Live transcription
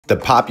The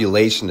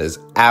population is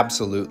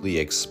absolutely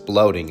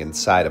exploding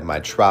inside of my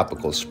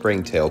tropical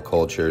springtail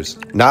cultures.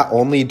 Not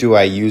only do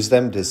I use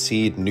them to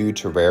seed new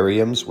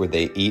terrariums where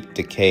they eat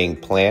decaying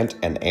plant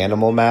and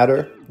animal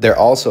matter, they're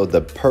also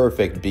the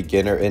perfect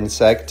beginner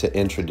insect to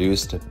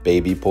introduce to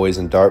baby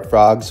poison dart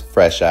frogs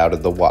fresh out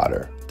of the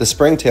water. The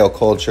springtail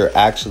culture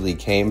actually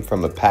came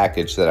from a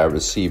package that I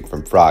received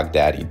from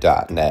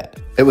frogdaddy.net.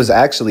 It was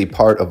actually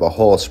part of a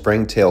whole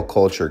springtail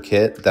culture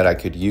kit that I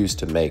could use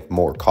to make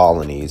more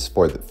colonies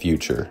for the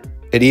future.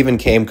 It even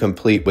came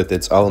complete with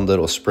its own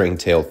little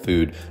springtail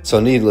food, so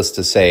needless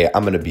to say,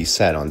 I'm going to be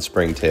set on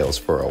springtails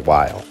for a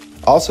while.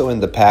 Also in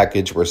the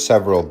package were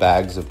several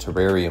bags of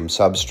terrarium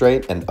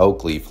substrate and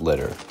oak leaf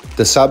litter.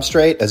 The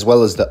substrate as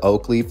well as the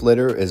oak leaf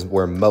litter is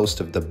where most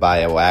of the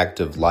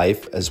bioactive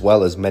life as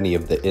well as many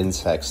of the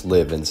insects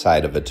live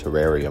inside of a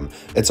terrarium.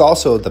 It's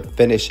also the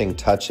finishing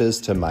touches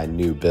to my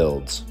new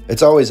builds.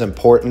 It's always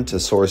important to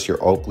source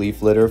your oak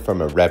leaf litter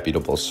from a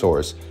reputable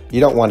source. You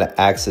don't want to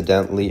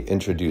accidentally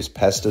introduce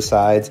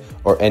pesticides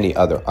or any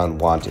other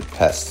unwanted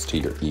pests to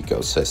your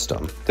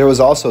ecosystem. There was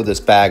also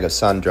this bag of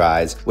sun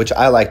dries, which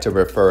I like to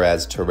refer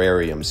as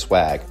terrarium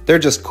swag. They're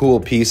just cool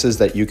pieces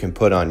that you can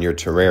put on your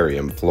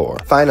terrarium floor.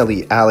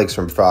 Finally, Alex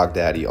from Frog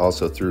Daddy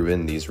also threw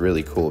in these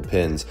really cool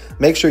pins.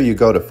 Make sure you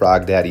go to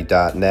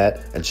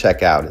frogdaddy.net and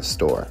check out his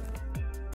store.